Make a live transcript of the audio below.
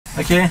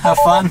Okay, have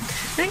fun.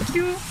 Thank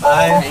you.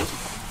 Bye.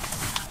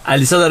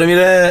 الیسا داره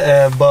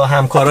میره با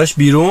همکاراش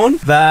بیرون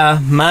و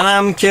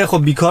منم که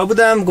خب بیکار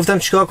بودم گفتم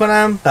چیکار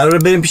کنم، قراره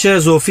بریم پیش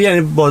زوفی،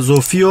 یعنی با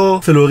زوفی و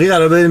فلوقی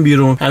قراره بریم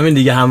بیرون. همین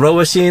دیگه، همراه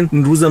باشین،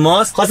 این روز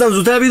ماست. خواستم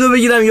زودتر ویدیو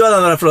بگیرم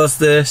یادم رفت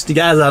راستش،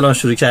 دیگه از الان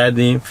شروع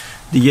کردیم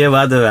دیگه،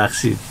 باید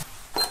ببخشید.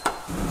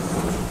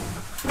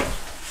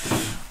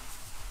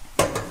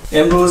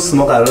 امروز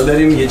ما قرار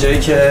داریم یه جایی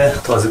که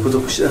تازه کدو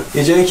پوشیدم،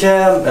 یه جایی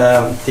که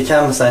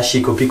یکم مثلا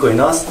شیک و پیک و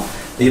ایناست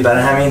دیگه،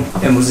 برای همین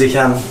امروز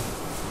یکم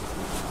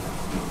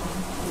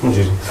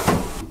اینجوری.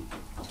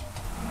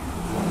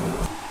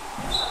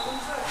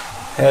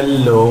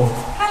 Hello.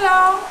 Hello.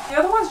 The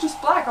other one's just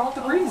black. I want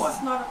the green one.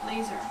 It's not a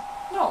blazer.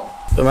 No.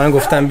 به من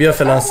گفتم بیا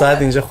فلان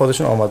ساعت، اینجا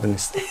خودشون آماده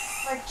نیست.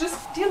 Like just.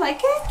 Do you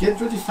like it?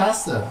 Get ready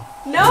faster.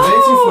 No. I'm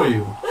waiting for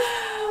you.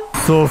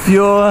 صوفی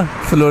و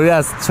فلوری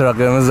از چراغ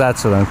قرمز رد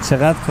شدن.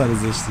 چقدر کار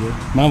زشتیه.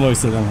 من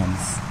وایسادم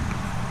هنوز.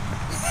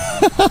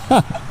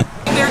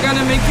 They're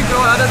gonna make you go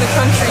out of the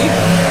country.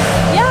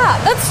 Yeah,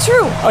 that's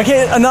true. Okay,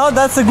 now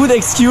that's a good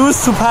excuse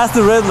to pass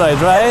the red light,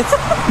 right?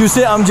 You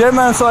say I'm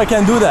German, so I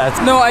can do that.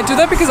 No, I do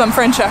that because I'm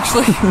French,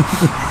 actually.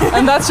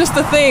 And that's just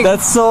the thing.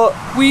 That's so.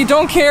 We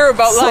don't care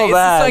about so lights.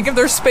 Bad. It's like if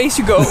there's space,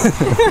 you go.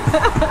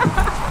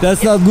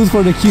 That's not good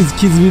for the kids.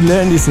 Kids will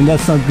learn this, and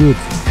that's not good.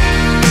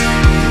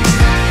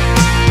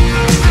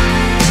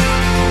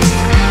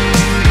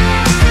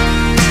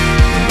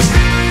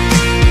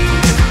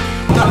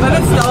 And then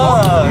it's double.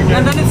 Okay.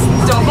 And then it's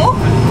double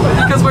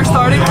because we're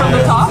starting from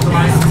the top.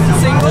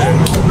 Single,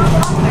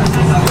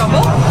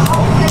 double.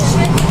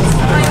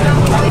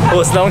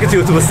 اسلام که تو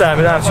یوتیوب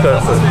استعمیدم چیکار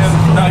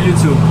کنم؟ Now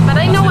YouTube. But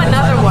I know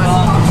another one.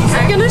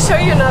 I'm gonna show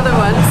you another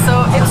one. So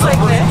it's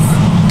like this.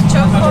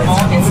 Chocolate.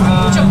 It's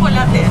chocolate.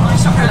 Chocolate.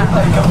 Chocolate.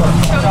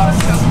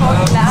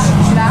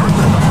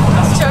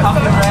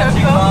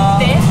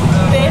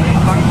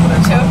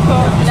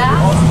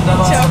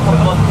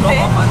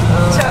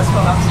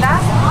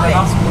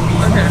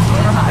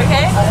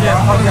 Okay?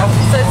 Yeah.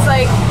 So it's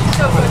like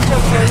chocolate,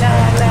 chocolate,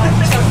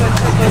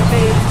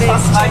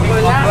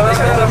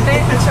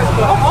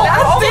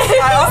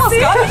 I almost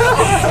got it.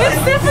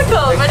 It's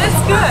difficult, but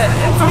it's good.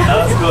 That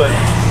was good.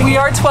 We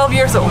are 12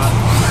 years old.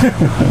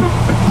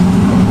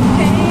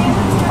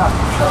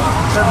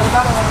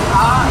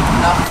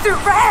 The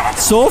red!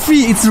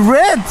 Sophie, it's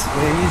red!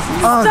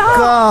 Oh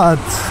God!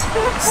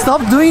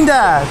 Stop doing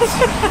that!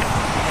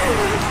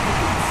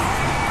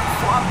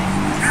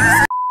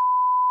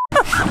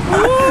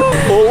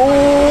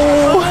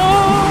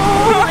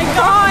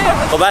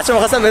 خب بچه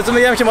می‌خواستم بهتون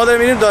بگم که ما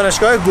داریم میریم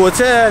دانشگاه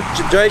گوته،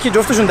 جایی که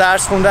جفتشون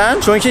درس خوندن،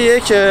 چون که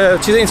یک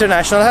چیز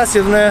اینترنشنال هست،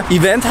 یه دونه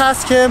ایونت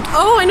هست که Oh,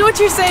 I know what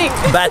you're saying.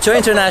 بچه‌های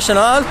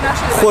اینترنشنال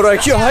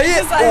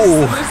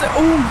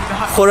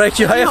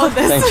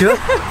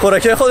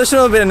خوراکی‌های خودشون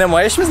رو به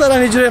نمایش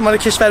میذارن، یه جوری مال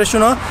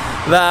کشورشون،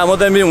 و ما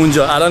داریم میریم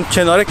اونجا. الان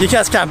کنار یکی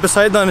از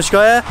کمپس‌های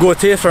دانشگاه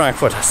گوته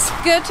فرانکفورت هست.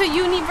 Go to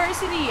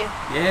university.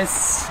 Yes.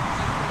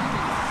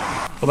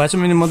 خب بچه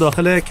می‌بینیم ما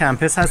داخل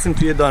کمپس هستیم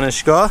توی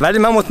دانشگاه، ولی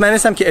من مطمئن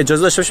نیستم که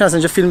اجازه داشته باشیم از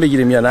اینجا فیلم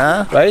بگیریم یا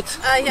نه. رایت؟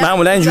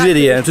 معمولا اینجوریه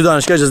دیگه، تو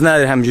دانشگاه اجازه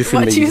نداری همینجوری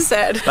فیلم بگیری.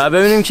 و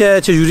ببینیم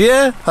که چه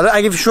جوریه. حالا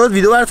اگه شد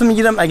ویدیو براتون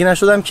میگیرم، اگه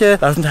نشدم که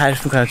براتون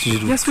تعریف میکنم چه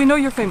جوریه. Yes, we know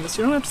you're famous.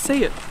 You don't have to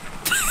say it.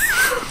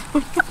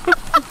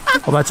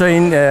 خب بچه‌ها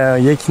این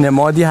یک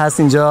نمادی هست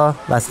اینجا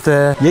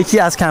وسط یکی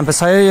از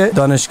کمپس‌های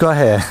دانشگاه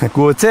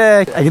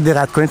گوته. اگه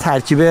دقت کنید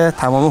ترکیب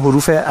تمام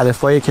حروف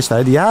الفبای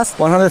کشور دیگه هست.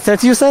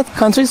 130 you said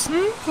countries.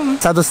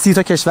 130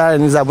 تا کشور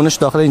یعنی زبونش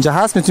داخل اینجا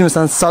هست. میتونید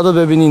مثلا صادو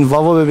ببینین،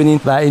 واو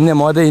ببینین، و این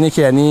نماد اینه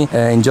که یعنی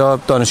اینجا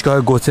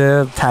دانشگاه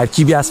گوته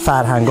ترکیبی از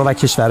فرهنگ‌ها و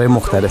کشورهای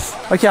مختلف.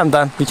 Okay, I'm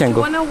done. We can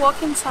go. Wanna walk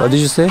inside? What did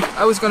you say?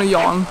 I was gonna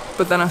yawn,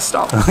 but then I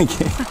stopped.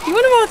 Okay. You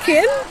wanna walk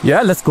in?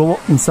 Yeah, let's go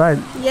inside.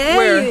 Yeah.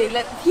 Where?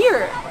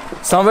 Here.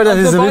 Somewhere that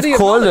is a bit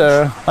colder.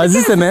 Is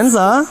this the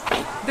mensa?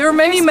 There are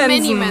many men's.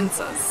 Many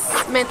mensas.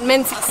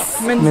 Mensas.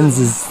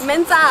 Menses.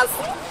 Mensas.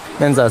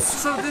 Mensas.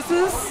 So this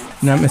is.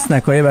 اینم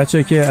اسنک‌های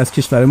بچه‌ها که از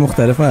کشورهای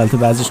مختلفن. البته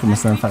بعضیش خب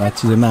مثلا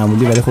فقط چیز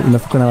معمولی، ولی خب اینا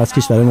فکر کنم از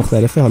کشورهای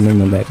مختلفه. حالا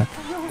نمیدونم دقیقاً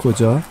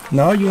کجا.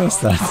 No, you are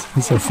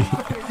start. Sophie.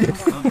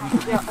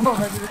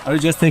 Are you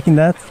just taking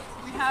that?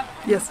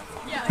 Yes.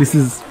 This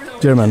is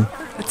German.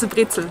 It's a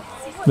Brezel.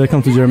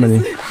 Welcome to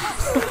Germany.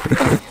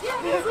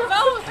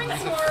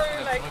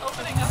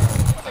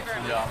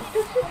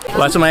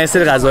 بچه من یه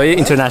سری غذای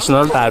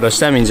اینترنشنال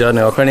برداشتم اینجا،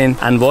 نگاه کنین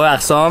انواع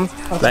اقسام،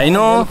 و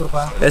اینو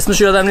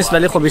اسمش یادم نیست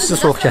ولی خب یه چیز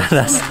سرخ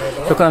کرده است،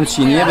 فکر کنم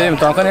چینیه. بریم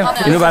امتحان کنیم.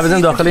 اینو بعد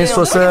بزنیم داخل این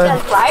سس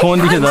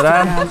تندی که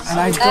دارن.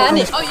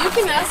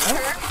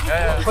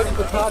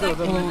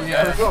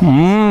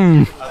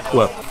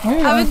 Well.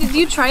 Did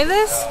you try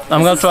this?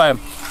 I'm gonna try.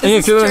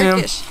 این که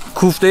ببینیم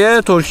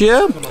کوفته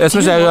ترکیه،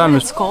 اسمش دقیقاً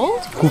نیست.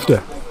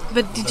 کوفته.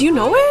 But did you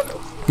know it?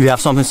 We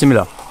have something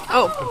similar.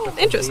 Oh,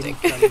 interesting.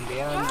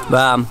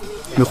 و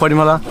میخوریم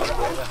حالا.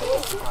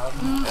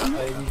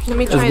 Let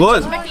me try It's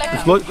good.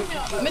 It's good.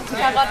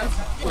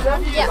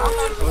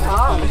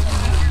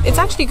 Yeah. It's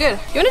actually good.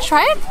 You want to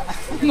try it?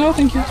 No,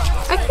 thank you.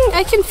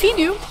 I can feed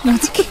you.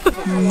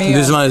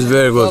 This one is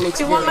very good.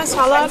 Do you want my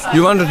salad?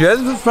 You want to get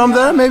it from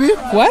there, maybe?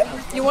 What?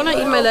 You want to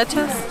eat my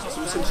lettuce?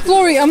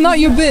 Flory, I'm not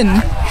your bin.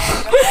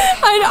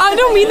 I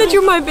don't mean that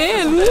you're my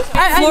bin.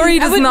 Flory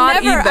does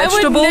not eat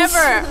vegetables. I would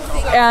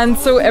never. And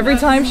so every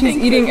time she's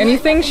eating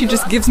anything, she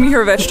just gives me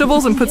her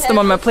vegetables and puts them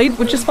on my plate,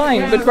 which is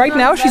fine. But right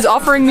now she's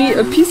offering me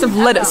a piece of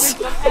lettuce,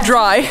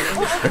 dry,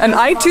 and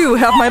I too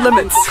have my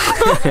limits.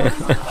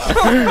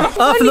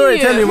 Flory,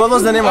 tell me, what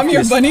was the name of I'm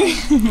your this? bunny.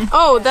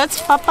 Oh,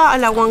 that's papa a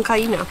la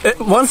huancaína.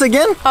 Once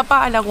again? Papa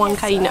a la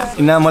huancaína.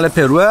 اینا مال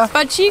پروه.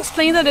 But she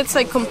explained that it's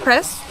like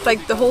compressed,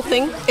 like the whole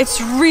thing. It's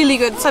really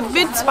good. It's a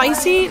bit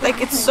spicy,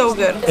 like it's so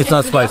good. It's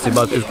not spicy,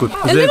 but it's good.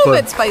 A little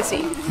bit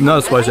spicy.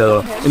 Not spicy at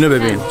all. اینو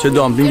ببین چه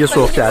دامپلینگ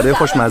سرخ کرده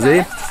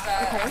خوشمزه.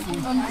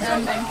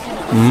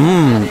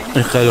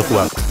 این خیلی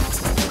خوبه.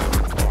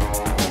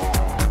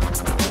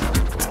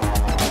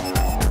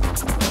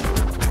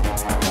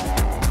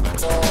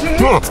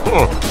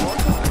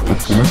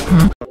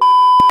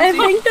 I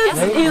think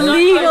that's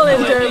illegal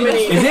in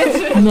Germany. Is it?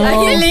 No.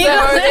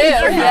 Illegal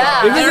there,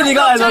 yeah. If it's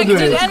illegal, I don't do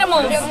it.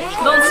 Animals,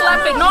 don't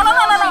slap it. No.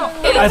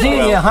 I think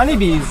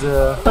honeybees.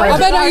 I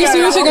bet, are you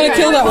seriously gonna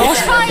kill that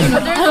wasp?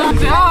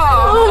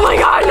 Oh my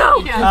god, no!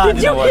 Did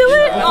you kill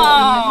it?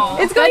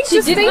 Oh. It's going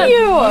to sting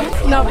you.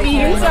 Not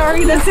eating,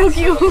 sorry, that's so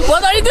cute.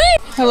 What are you doing?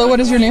 Hello, what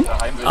is your name?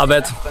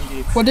 Abed,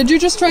 What did you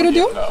just try to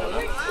do?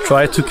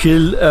 try to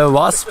kill a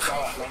wasp.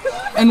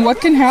 And what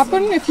can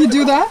happen if you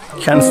do that?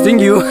 Can sting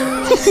you.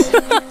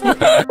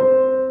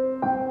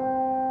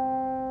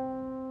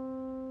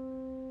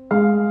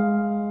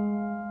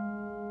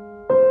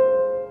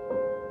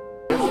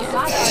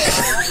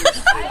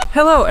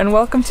 Hello and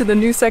welcome to the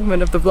new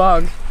segment of the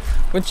vlog,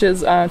 which is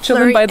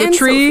chilling Flory by the and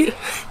tree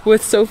Sophie.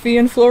 with Sophie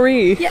and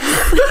Flory. Yes.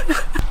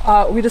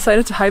 We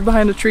decided to hide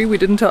behind a tree. We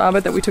didn't tell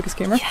Abed that we took his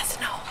camera. Yes,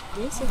 no.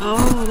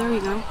 Oh, there we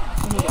go.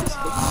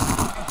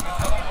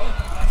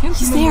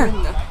 He's there.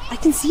 I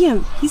can see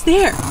him. He's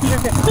there.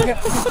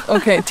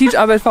 Okay, teach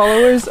Abed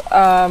followers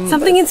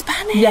Something in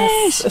Spanish.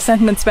 yes, a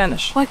sentence in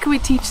Spanish. What can we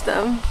teach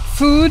them?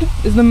 Food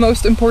is the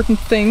most important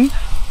thing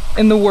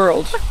in the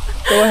world.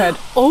 Go ahead.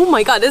 Oh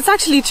my god, it's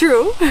actually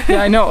true.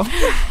 Yeah, I know.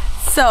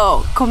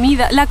 So,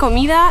 la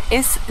comida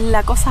es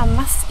la cosa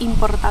más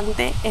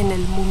importante en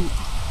el mundo.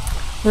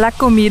 La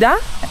comida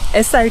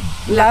es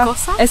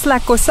la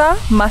cosa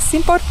más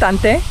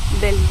importante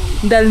Del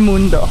mundo. del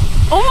mundo.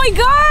 Oh my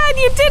god,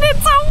 you did it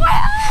so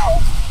well!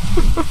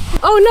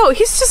 Oh no,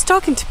 he's just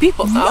talking to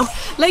people though.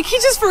 Like he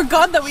just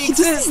forgot that we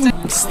exist.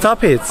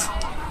 Stop it.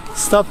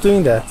 Stop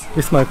doing that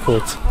with my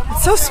coat.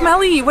 It's so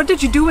smelly. What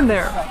did you do in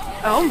there?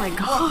 Oh my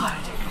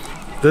god.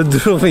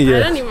 دروغ I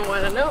میگه. don't even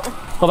want to know.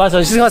 خب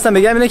بچه‌ها چیزی خواستم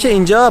بگم اینه که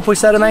اینجا پشت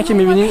سر من که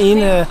می‌بینین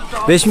این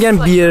بهش میگن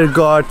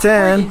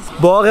بیرگارتن،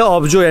 باغ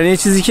آبجو، یعنی یه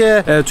چیزی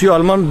که توی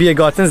آلمان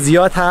بیرگارتن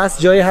زیاد هست،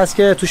 جایی هست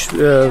که توش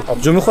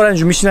آبجو میخورن،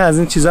 اینجا میشینن، از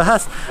این چیزا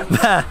هست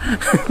و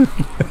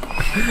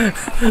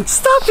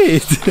Stop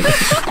it.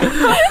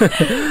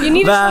 You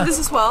need to show this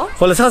as well.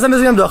 خلاصه خواستم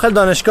بگم داخل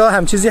دانشگاه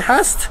هم چیزی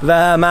هست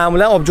و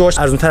معمولا آبجوش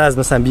ارزان‌تر از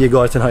مثلا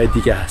بیرگارتن های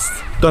دیگه هست.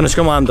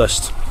 دانشگاه ما هم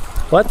داشت.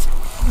 What?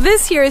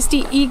 This here is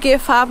the IG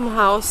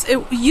Farbenhaus. It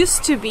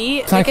used to be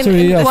like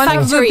One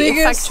of the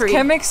biggest factory.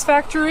 chemics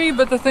factory,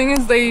 but the thing is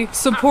they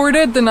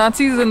supported the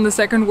Nazis in the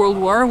Second World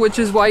War, which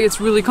is why it's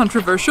really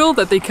controversial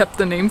that they kept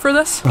the name for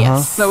this.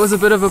 Yes. That was a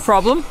bit of a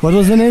problem. What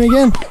was the name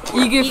again?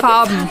 IG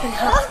Farben.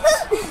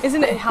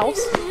 Isn't it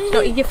house? No,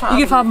 IG Farben.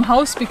 IG Farben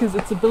House because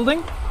it's a building,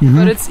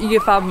 but it's IG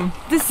Farben.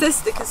 This is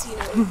the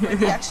casino where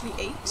we actually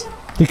ate.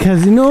 The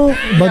casino,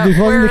 but it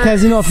wasn't the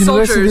casino of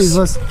university. It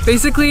was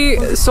Basically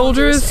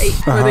soldiers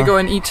where they go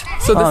and eat.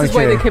 So this is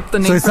why they kept the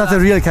name. So it's for not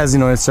that. a real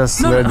casino. It's just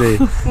where they.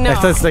 No. I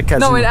thought it's like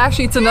casino. No, it's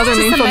actually another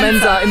name for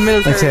Mensa in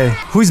military. Okay.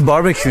 Who is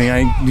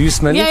barbecuing? Do you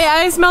smell it?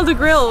 Yeah, I smell the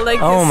grill. Like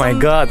Oh my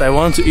god, I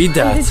want to eat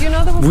that. Did you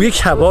know that was بوی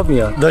کباب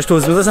میاد. داشت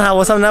توضیح می‌داد اصلا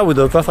حواسم نبود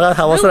و فقط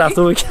حواس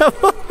رفته به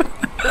کباب.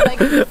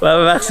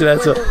 ببخشید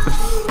بچه‌ها.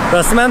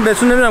 راست من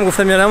بهتون نمیدونم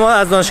گفتم یا نه، ما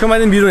از دانشگاه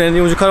اومدیم بیرون، یعنی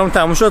اونجا کارمون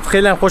تموم شد،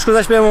 خیلی هم خوش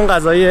گذشت بهمون،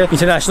 غذای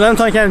اینترنشنال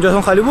امتحان کردیم،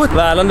 جاتون خالی بود و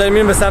الان داریم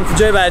میریم به سمت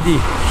جای بعدی.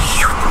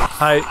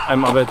 Hi,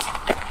 I'm Abed.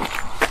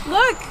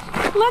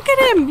 Look at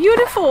him,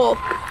 beautiful.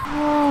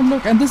 Oh,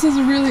 look, and this is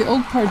a really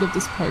old part of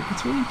this park.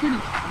 It's really pretty.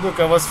 Look,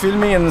 I was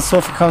filming and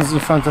Sophie comes in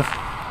front of.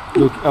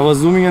 Look, I was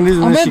zooming on this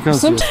and then she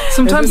comes here.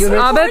 Sometimes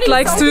Abed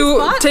likes to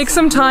take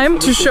some time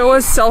to show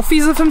us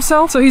selfies of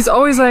himself. So he's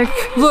always like,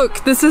 look,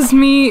 this is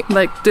me,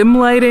 like dim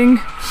lighting.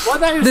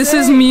 This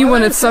is me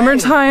when it's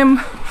summertime.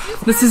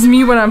 This is me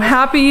when I'm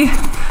happy.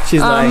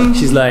 She's lying,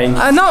 she's lying.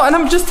 I know, and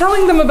I'm just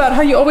telling them about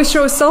how you always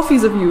show us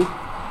selfies of you.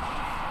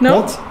 No?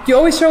 What? You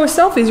always show us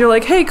selfies. You're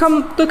like, hey, come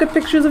look at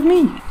pictures of me.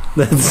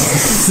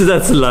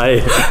 That's a lie.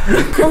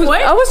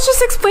 I was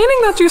just explaining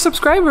that to your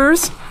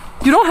subscribers.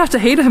 You don't have to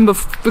hate him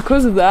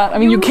because of that. I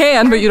mean, you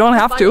can, but you don't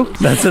have to.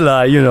 That's a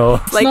lie, you know.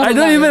 Like, I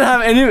don't even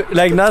have any,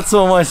 like, not so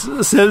much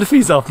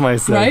selfies of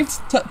myself. Right?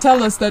 Tell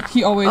us that he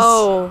always.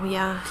 Oh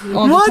yeah.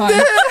 All What the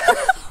time.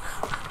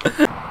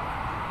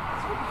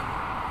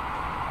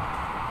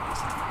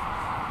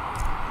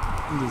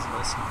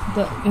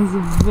 That is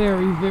a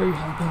very, very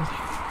high building.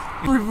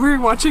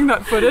 We're watching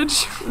that footage.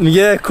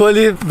 میگه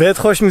کلی بهت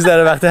خوش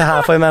میذاره وقتی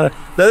حرفای من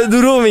داره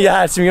دروغ میگه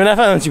هرچی میگه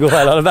نفهمم چی گفت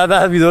حالا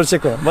بعد ویدیو رو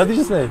چک کنم. What did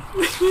you say?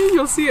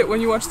 You'll see it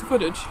when you watch the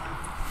footage.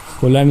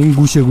 کلا این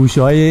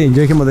گوشه های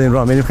اینجایی که ما داریم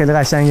راه میریم خیلی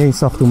قشنگه. این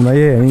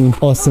ساختمونای این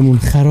آسمون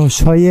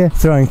خراش‌های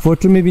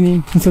فرانکفورت رو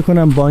می‌بینیم. فکر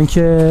کنم بانک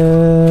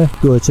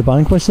دویچه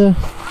بانک باشه.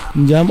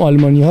 اینجا هم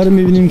آلمانی‌ها رو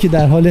می‌بینیم که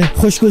در حال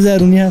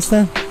خوشگذرونی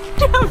هستن.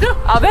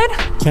 Abed?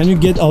 Can you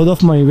get out of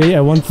my way?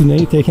 I want to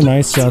take a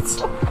nice shot.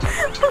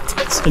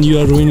 And you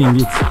are ruining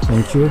it.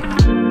 Thank you.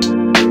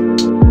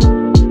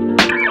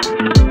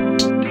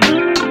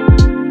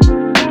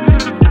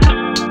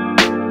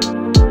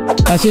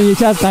 بچه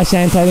یکی از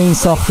قشنگ‌ترین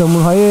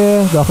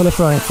ساختمون‌های داخل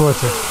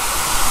فرانکفورته.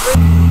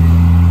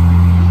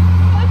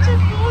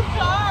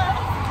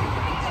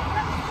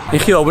 این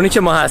خیابونی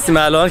که ما هستیم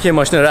الان که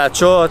ماشین رد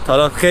شد،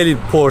 حالا خیلی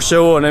پورشه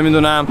و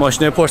نمیدونم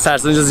ماشین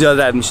پرسرسان اینجا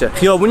زیاد رد میشه.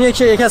 خیابونیه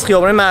که یکی از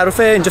خیابونای معروف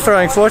اینجا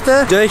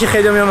فرانکفورته، جایی که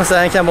خیلی میان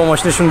مثلا یکم با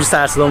ماشینشون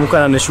سر صدا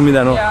میکنن نشون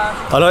میدن و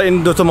حالا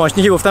این دو تا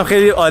ماشینی که گفتم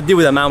خیلی عادی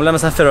بودن، معمولا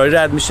مثلا فراری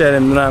رد میشه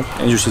نمیدونم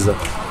اینجور چیزا.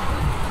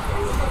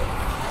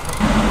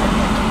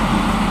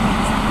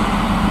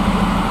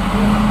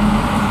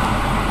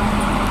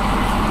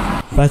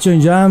 بچه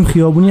اینجا هم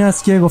خیابونی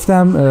هست که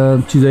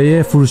گفتم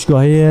چیزای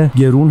فروشگاهی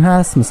گرون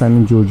هست، مثلا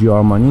این جورجی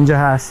آرمانی اینجا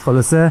هست.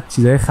 خلاصه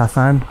چیزای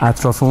خفن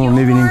اطرافمون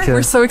میبینیم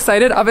که We're so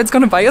excited. Abed's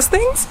gonna buy us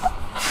things.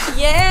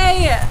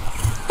 Yay!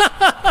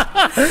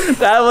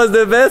 That was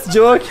the best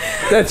joke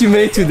that you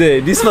made today.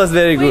 This was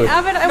very good. Wait,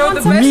 Abed, I No, want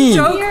the some best Me.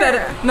 joke that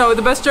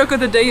the best joke of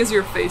the day is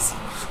your face.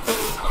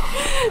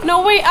 No,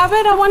 wait,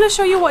 Abed, I want to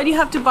show you what you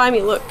have to buy me.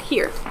 Look,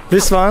 here.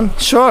 This one?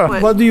 Sure.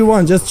 What do you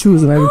want? Just choose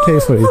and I will pay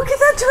for it. Look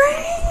at the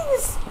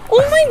dress!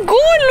 Oh my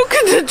god, look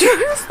at the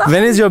dress!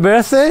 When is your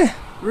birthday?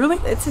 Really?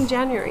 It's in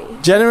January.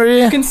 January?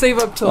 You can save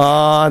up till.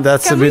 Oh,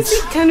 that's a bit.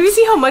 Can we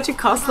see how much it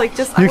costs? Like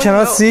just. You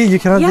cannot see. You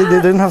cannot. Yeah,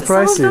 They don't have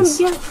some of them, prices.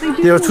 yes, they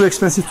do. They are too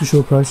expensive to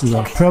show prices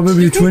on.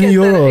 Probably You can 20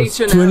 get that at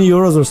euros. H&M. 20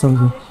 euros or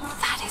something.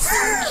 That is so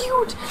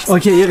cute.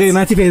 اوکی یه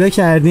قیمتی پیدا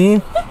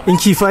کردیم. این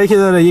کیفایی که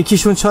داره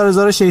یکیشون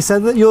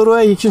 4600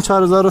 یوروه، یکیشون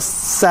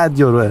 4100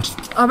 یوروه.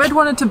 Abed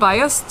wanted to buy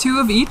us 2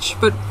 of each,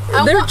 but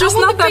I they're want- just I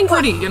want not the that pink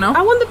pretty, one. you know?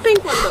 I want the pink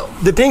one though.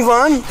 The pink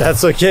one?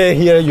 That's okay.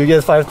 Here you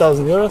get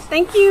 5000 euros.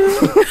 Thank you.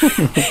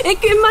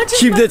 It matches.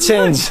 Keep my the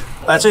change.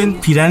 بچه این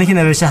پیرنی که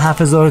نوشته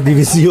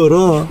 7200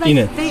 یورو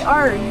اینه. They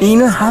are.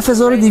 اینو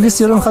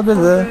 7200 یورو میخواد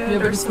بده.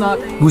 Yeah, but it's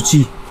not.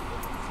 گوچی.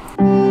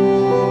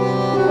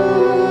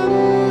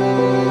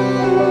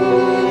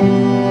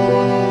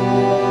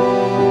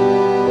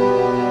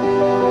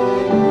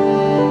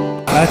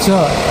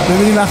 بچه‌ها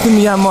ببینید وقتی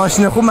میگم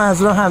ماشین خوب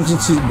منظورم همچین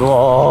چیز.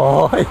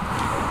 وای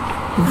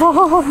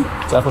وای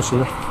چه خوش شده.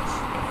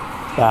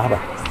 به به.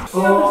 Oh,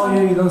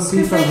 yeah, you don't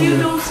see from You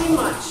here. don't see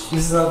much.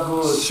 This is not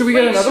good. Should we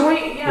get another one?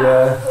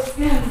 Yeah.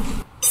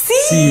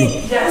 See?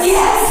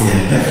 Yes.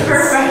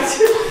 Perfect.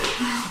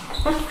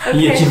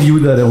 یکی ویو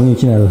داره اون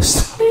یکی نداشت.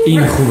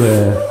 این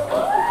خوبه.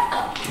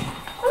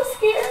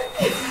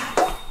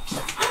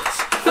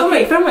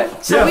 Film it.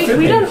 So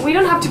we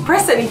don't have to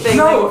press anything.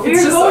 No, Like,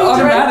 it's just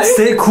automatic.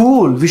 Stay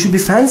cool. We should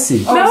be fancy.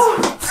 No.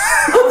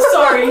 I'm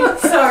sorry.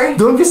 Sorry.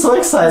 Don't be so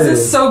excited. This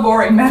is so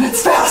boring, man.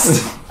 It's fast.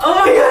 Oh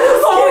my god.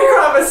 Holy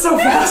crap, it's so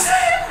fast.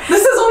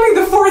 This is only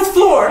the 4th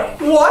floor.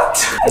 What?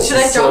 Should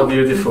I So jump?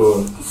 beautiful.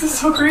 This is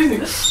so crazy.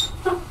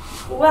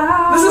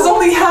 Wow. This is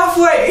only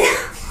halfway.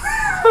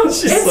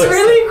 It's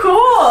really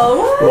cool.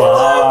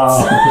 Wow.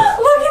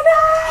 Look at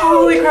that.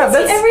 Holy crap,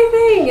 that's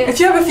Everything. If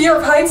you have a fear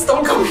of heights,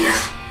 don't come here.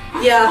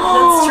 Yeah,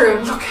 that's true.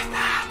 Look at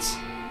that.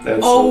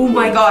 That's Oh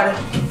my god.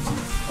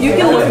 You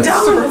can look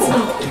down.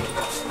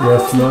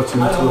 We're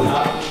floating too.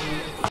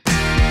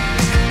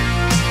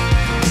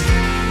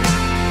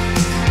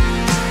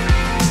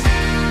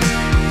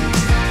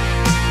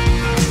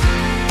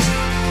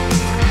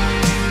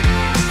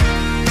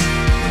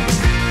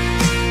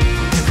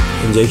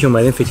 اینجایی که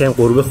اومدیم فکر کنم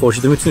غروب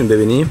خورشید رو میتونیم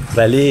ببینیم،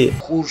 ولی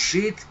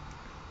خورشید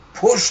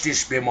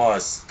پشتش به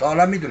ماست. تا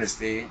حالا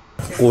میدونستی؟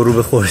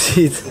 غروب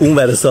خورشید اون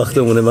برای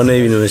ساختمونه، ما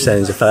نمیبینیمش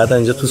اینجا، فقط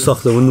اینجا تو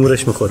ساختمون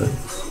نورش میخوره.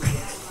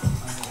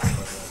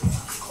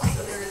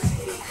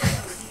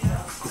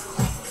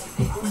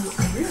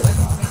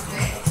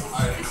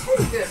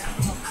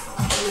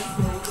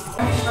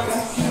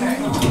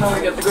 Now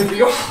we get the good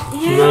view.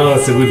 No,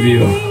 it's a good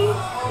view.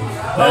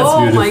 That's Oh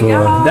my beautiful.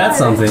 God. That's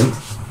something.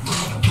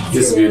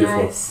 It's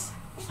beautiful.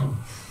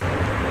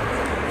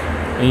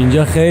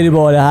 اینجا خیلی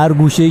بالا، هر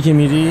گوشه‌ای که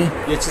میری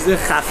یه چیز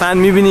خفن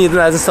میبینی، یه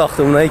دونه از این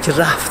ساختمونایی که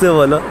رفته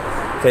بالا،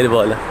 خیلی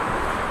بالا.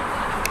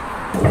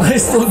 I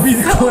stole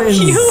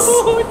bitcoins.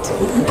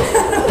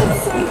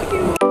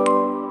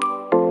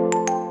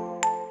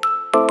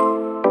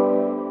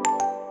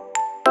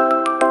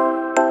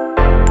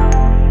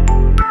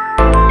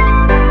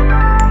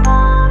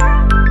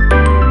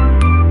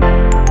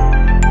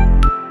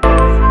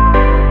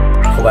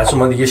 بچه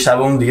ما دیگه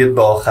شبمون دیگه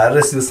به آخر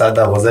رسید، ساعت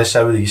 12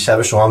 شب دیگه.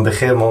 شب شما هم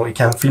بخیر. ما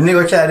یکم فیلم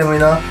نگاه کردیم و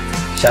اینا.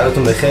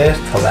 شبتون بخیر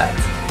تا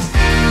بعد.